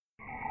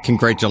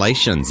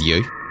Congratulations,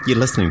 you. You're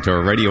listening to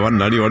a Radio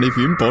 191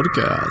 FM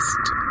podcast.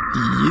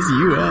 Yes,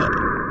 you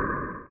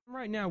are.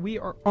 Right now, we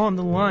are on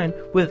the line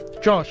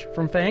with Josh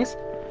from Fangs.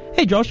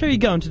 Hey, Josh, how are you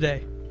going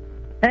today?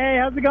 Hey,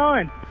 how's it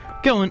going?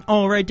 Going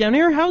all right down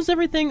here. How's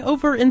everything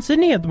over in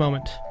Sydney at the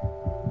moment?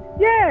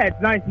 Yeah,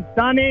 it's nice and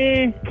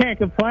sunny. Can't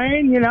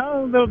complain,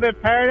 a little bit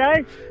of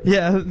paradise.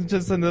 Yeah,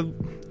 just in the,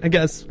 I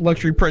guess,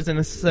 luxury prison,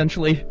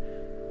 essentially.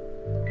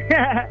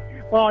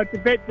 Well, it's a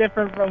bit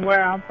different from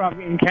where I'm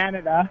from in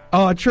Canada.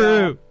 Oh,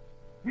 true.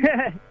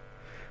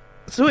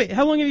 So wait,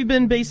 how long have you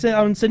been based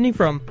out in Sydney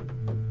from?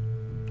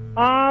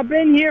 I've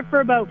been here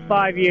for about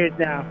 5 years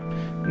now.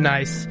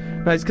 Nice.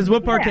 Because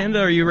what part of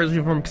Canada are you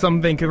originally from? Because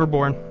I'm Vancouver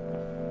born.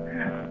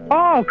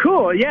 Oh,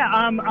 cool. Yeah,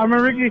 I'm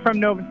originally from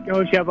Nova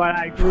Scotia, but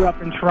I grew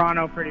up in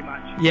Toronto pretty much.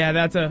 Yeah,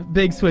 that's a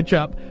big switch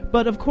up.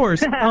 But of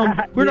course,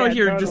 we're not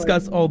here to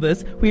discuss all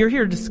this. We are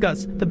here to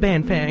discuss the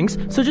band Fangs.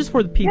 So just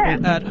for the people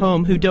at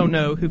home who don't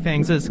know who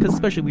Fangs is, because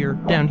especially we are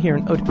down here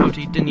in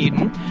Ōtepoti,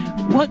 Dunedin,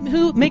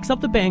 who makes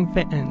up the band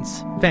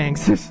Fangs?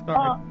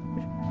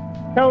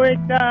 So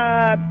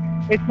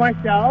it's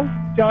myself,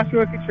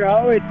 Joshua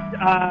Cottrell. It's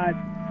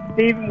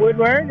Stephen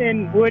Woodward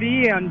and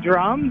Woody on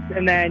drums,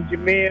 and then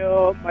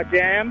Jamil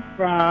Majam,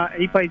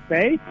 he plays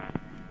bass,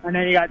 and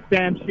then you got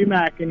Sam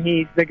Shumack, and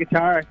he's the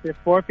guitarist. It's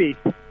 4-piece.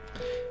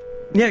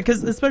 Yeah,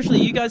 because especially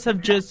you guys have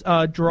just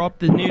dropped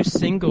the new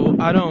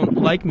single, I Don't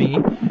Like Me.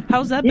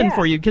 How's that been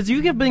for you? Because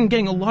you have been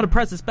getting a lot of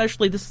press,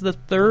 especially this is the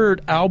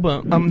third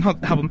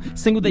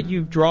single that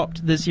you've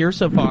dropped this year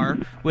so far.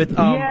 With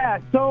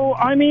so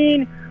I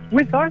mean,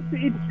 with us,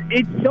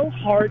 it's so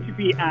hard to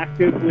be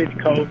active with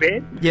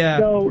COVID. Yeah.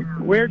 So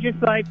we're just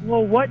like,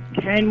 well, what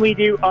can we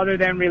do other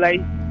than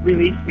release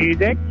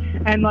music?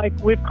 And like,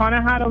 we've kind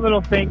of had a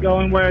little thing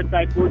going where it's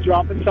like, we'll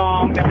drop a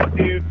song, then we'll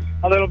do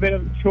a little bit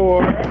of a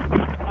tour.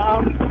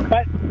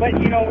 But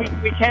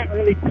we can't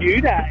really do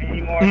that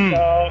anymore.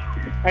 So,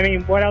 I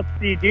mean, what else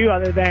do you do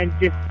other than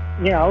just,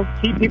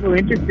 keep people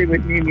interested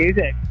with new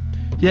music?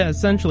 Yeah,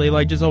 essentially,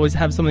 like, just always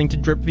have something to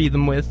drip feed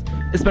them with,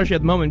 especially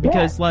at the moment,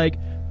 because,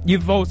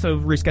 you've also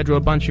rescheduled a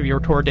bunch of your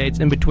tour dates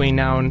in between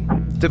now and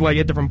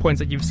at different points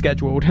that you've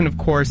scheduled. And, of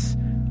course,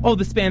 all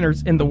the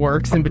spanners in the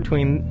works in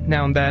between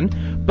now and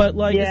then. But,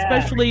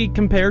 especially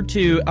compared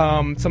to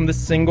some of the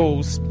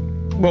singles,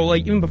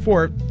 even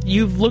before,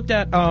 you've looked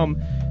at,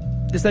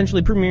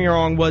 essentially, Prove Me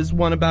Wrong was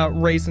one about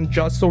race and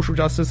social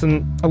justice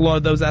and a lot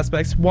of those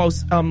aspects,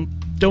 whilst I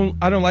Don't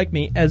Like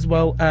Me, as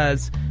well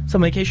as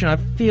Some Vacation, I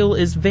feel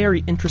is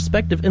very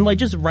introspective. And,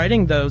 just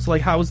writing those,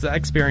 how was the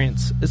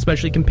experience,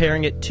 especially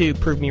comparing it to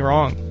Prove Me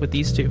Wrong with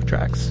these two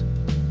tracks?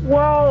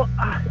 Well,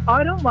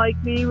 I Don't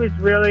Like Me was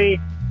really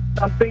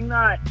something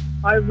that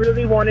I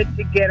really wanted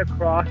to get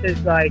across as,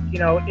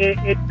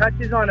 it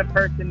touches on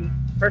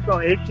personal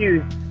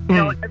issues.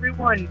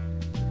 Everyone,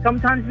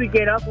 sometimes we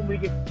get up and we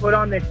just put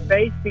on this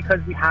face because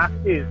we have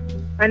to.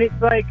 And it's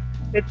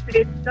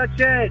it's such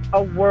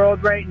a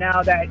world right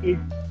now that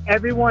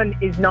everyone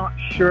is not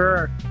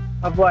sure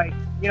of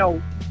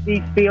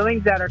these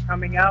feelings that are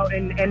coming out,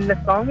 and the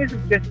song is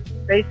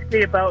just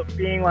basically about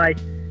being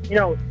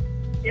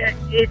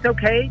it's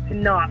okay to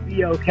not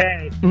be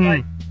okay,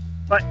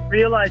 but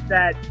realize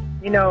that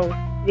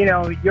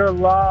you're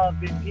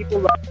loved and people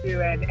love you,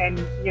 and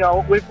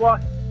we've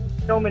lost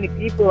so many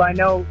people. I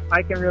know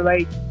I can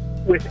relate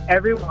with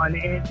everyone,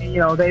 and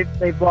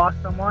they've lost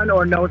someone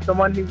or know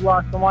someone who's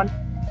lost someone,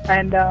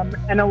 and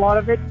a lot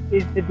of it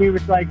is to do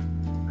with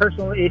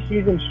personal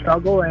issues and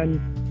struggle. And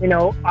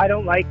I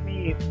Don't Like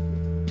Me,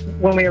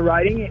 when we were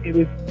writing it, it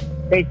was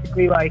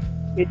basically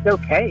it's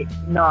okay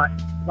to not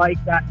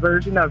like that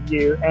version of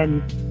you,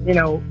 and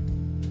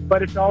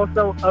but it's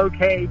also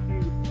okay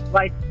to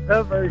like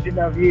the version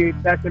of you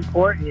that's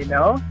important.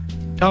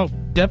 Oh,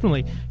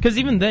 definitely. Because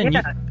even then,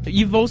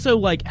 you've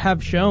also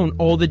have shown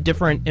all the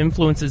different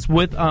influences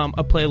with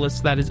a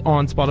playlist that is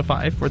on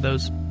Spotify for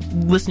those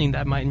listening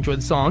that might enjoy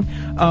the song.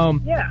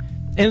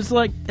 And it's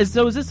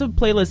so is this a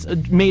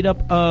playlist made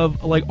up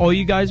of all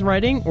you guys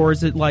writing, or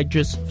is it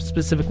just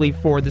specifically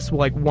for this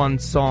one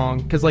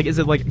song? Because is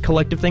it a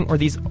collective thing, or are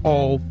these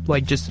all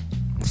just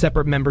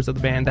separate members of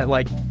the band that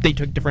they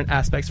took different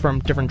aspects from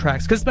different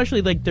tracks? Because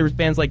especially there's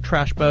bands like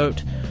Trash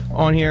Boat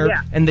on here,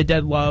 and The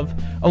Dead Love,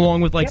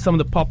 along with some of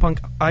the pop punk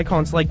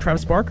icons like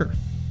Travis Barker.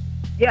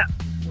 Yeah,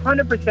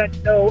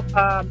 100%. So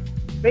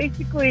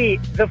basically,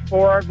 the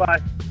four of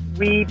us,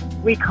 we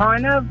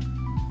kind of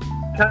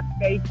cut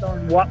based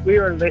on what we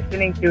were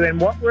listening to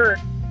and what were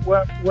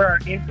our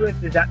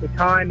influences at the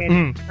time,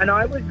 and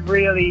I was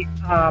really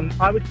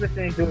I was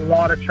listening to a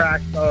lot of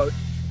Trash Boat.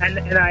 And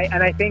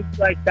I think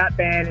that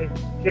band is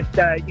just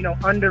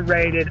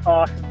underrated,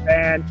 awesome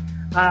band.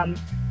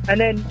 And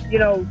then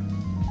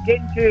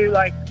getting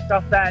to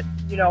stuff that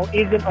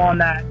isn't on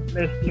that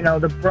list,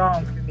 the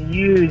Bronx and the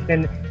Used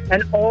and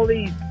all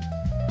these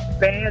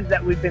bands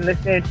that we've been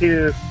listening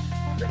to,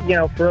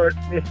 for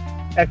this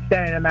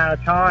extended amount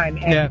of time,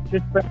 and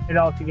just bringing it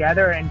all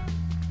together,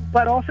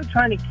 but also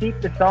trying to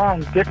keep the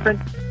song different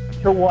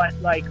to what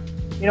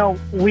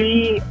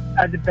we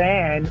as a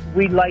band,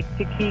 we like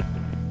to keep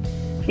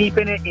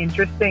keeping it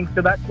interesting.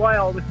 So that's why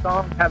all the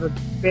songs have a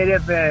bit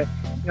of a,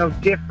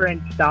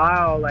 different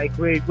style. Like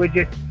we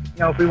just,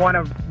 if we want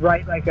to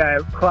write like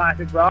a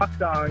classic rock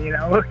song,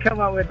 we'll come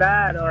up with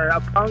that, or a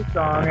punk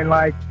song. And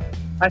like,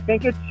 I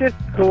think it's just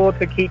cool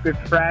to keep it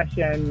fresh,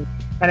 and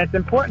it's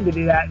important to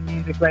do that in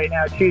music right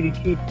now too, to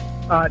keep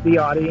the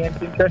audience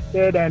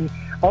interested, and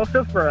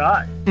also for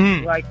us,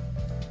 like,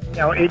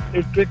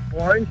 it gets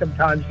boring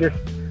sometimes just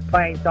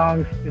playing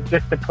songs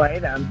just to play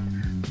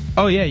them.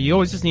 Oh yeah, you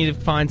always just need to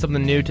find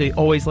something new to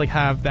always like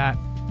have that,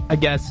 I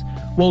guess,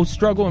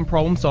 struggle and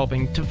problem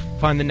solving to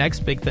find the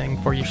next big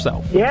thing for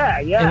yourself. Yeah.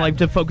 And like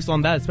to focus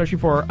on that, especially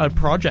for a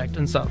project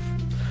and stuff.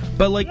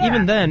 But like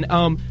even then,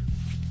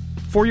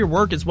 for your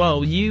work as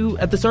well, you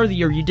at the start of the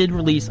year you did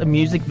release a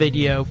music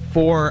video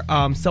for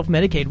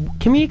Self-Medicate.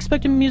 Can we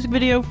expect a music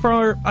video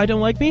for I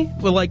Don't Like Me?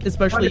 Well, like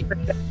especially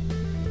 100%.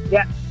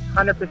 Yeah,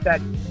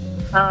 100%.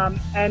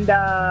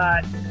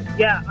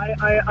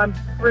 I'm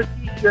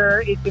pretty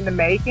sure it's in the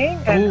making,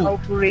 and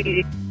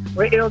hopefully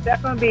it'll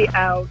definitely be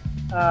out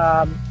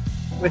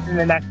within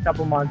the next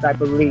couple months, I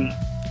believe.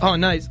 Oh,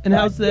 nice. And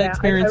how's the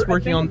experience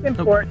working on... It's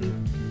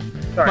important.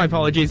 Sorry. My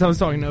apologies. I was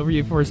talking over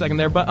you for a second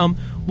there. But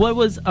what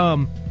was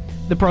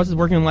the process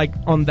working like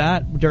on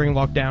that during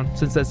lockdown,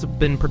 since that's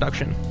been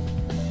production?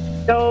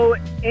 So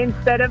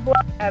instead of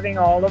having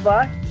all of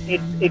us,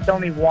 it's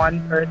only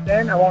one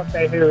person. I won't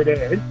say who it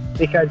is,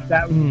 because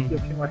that would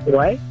give too much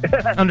away.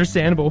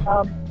 Understandable.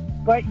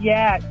 But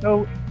yeah,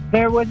 so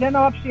there was an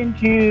option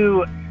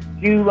to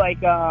do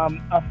like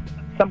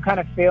some kind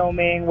of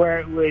filming where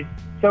it was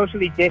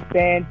socially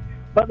distant,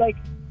 but like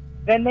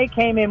then they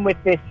came in with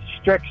this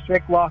strict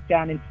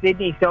lockdown in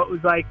Sydney, so it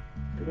was like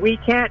we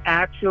can't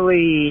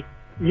actually,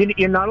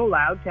 you're not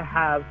allowed to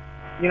have,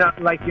 you're not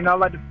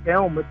allowed to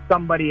film with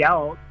somebody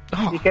else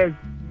because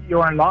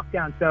you're in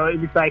lockdown. So it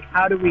was like,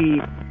 how do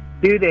we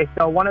do this?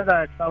 So one of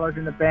the fellows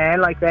in the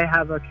band, like, they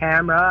have a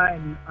camera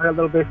and a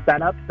little bit of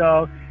setup,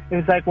 so it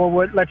was like, well,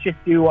 let's just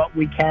do what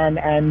we can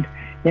and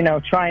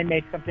try and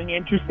make something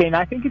interesting.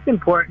 I think it's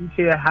important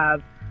to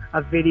have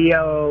a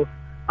video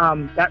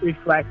that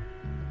reflects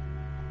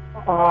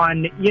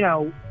on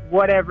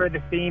whatever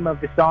the theme of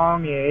the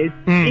song is,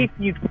 if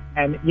you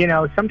can.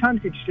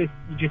 Sometimes it's just,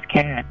 you just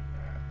can't,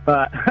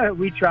 but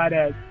we try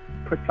to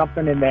put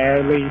something in there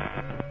at least.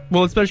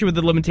 Well, especially with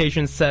the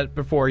limitations set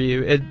before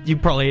you, you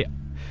probably,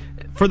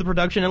 for the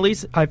production at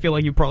least, I feel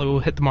like you probably will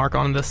hit the mark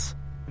on this.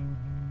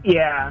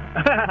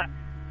 Yeah.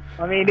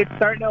 I mean, it's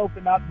starting to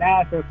open up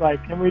now, so it's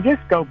like, can we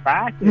just go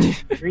back and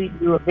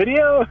redo a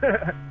video?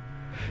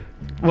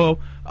 Well,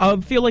 I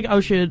feel like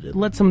I should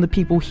let some of the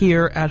people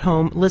here at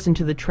home listen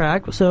to the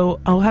track, so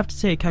I'll have to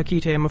say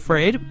Kakite, I'm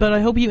afraid, but I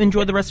hope you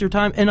enjoy the rest of your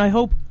time, and I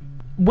hope...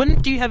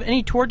 When do you have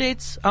any tour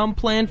dates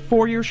planned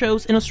for your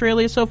shows in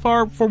Australia so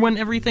far, for when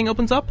everything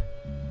opens up?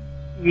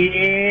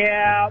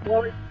 Yeah,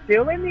 well, it's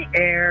still in the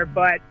air,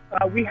 but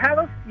we have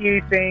a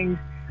few things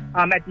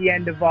at the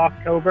end of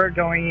October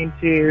going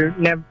into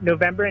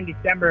November and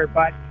December,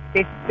 but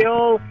it's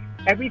still,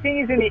 everything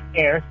is in the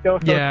air still,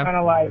 so it's kind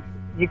of like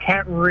you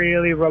can't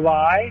really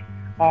rely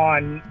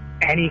on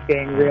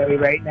anything really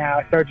right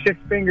now. So it's just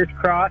fingers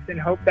crossed and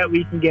hope that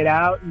we can get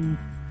out. And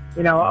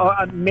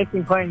I'm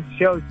missing playing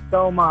shows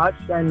so much,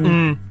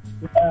 and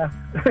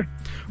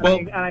well,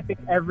 and I think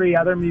every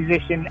other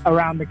musician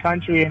around the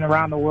country and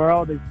around the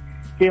world is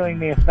feeling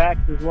the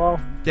effects as well.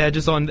 Yeah,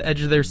 just on the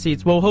edge of their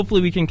seats. Well,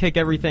 hopefully we can kick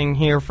everything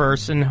here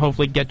first and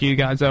hopefully get you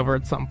guys over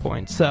at some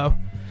point. So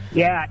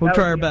yeah, we'll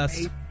try our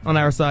best on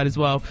our side as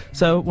well.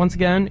 So once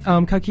again,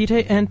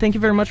 Kakite, and thank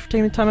you very much for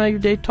taking the time out of your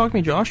day to talk to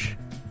me, Josh.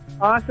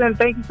 Awesome.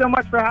 Thank you so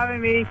much for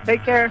having me.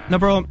 Take care. No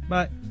problem.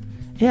 Bye.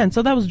 Yeah, and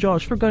so that was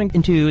Josh for going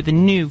into the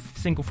new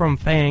single from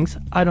Fangs,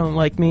 I Don't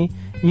Like Me.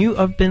 You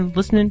have been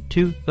listening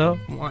to The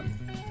One.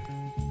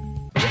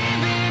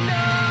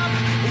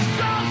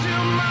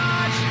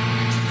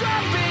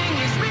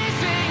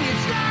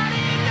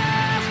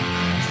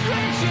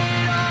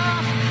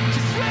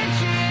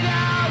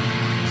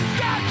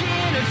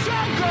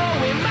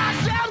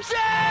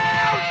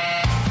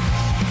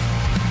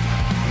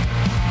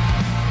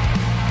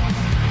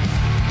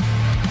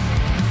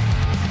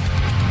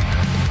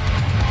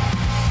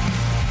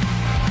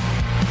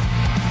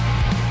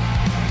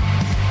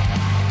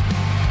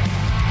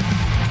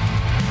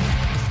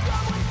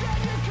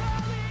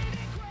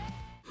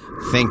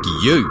 Thank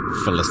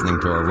you for listening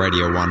to a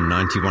Radio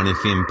 191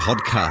 FM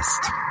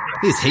podcast.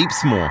 There's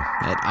heaps more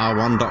at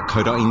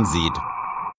r1.co.nz.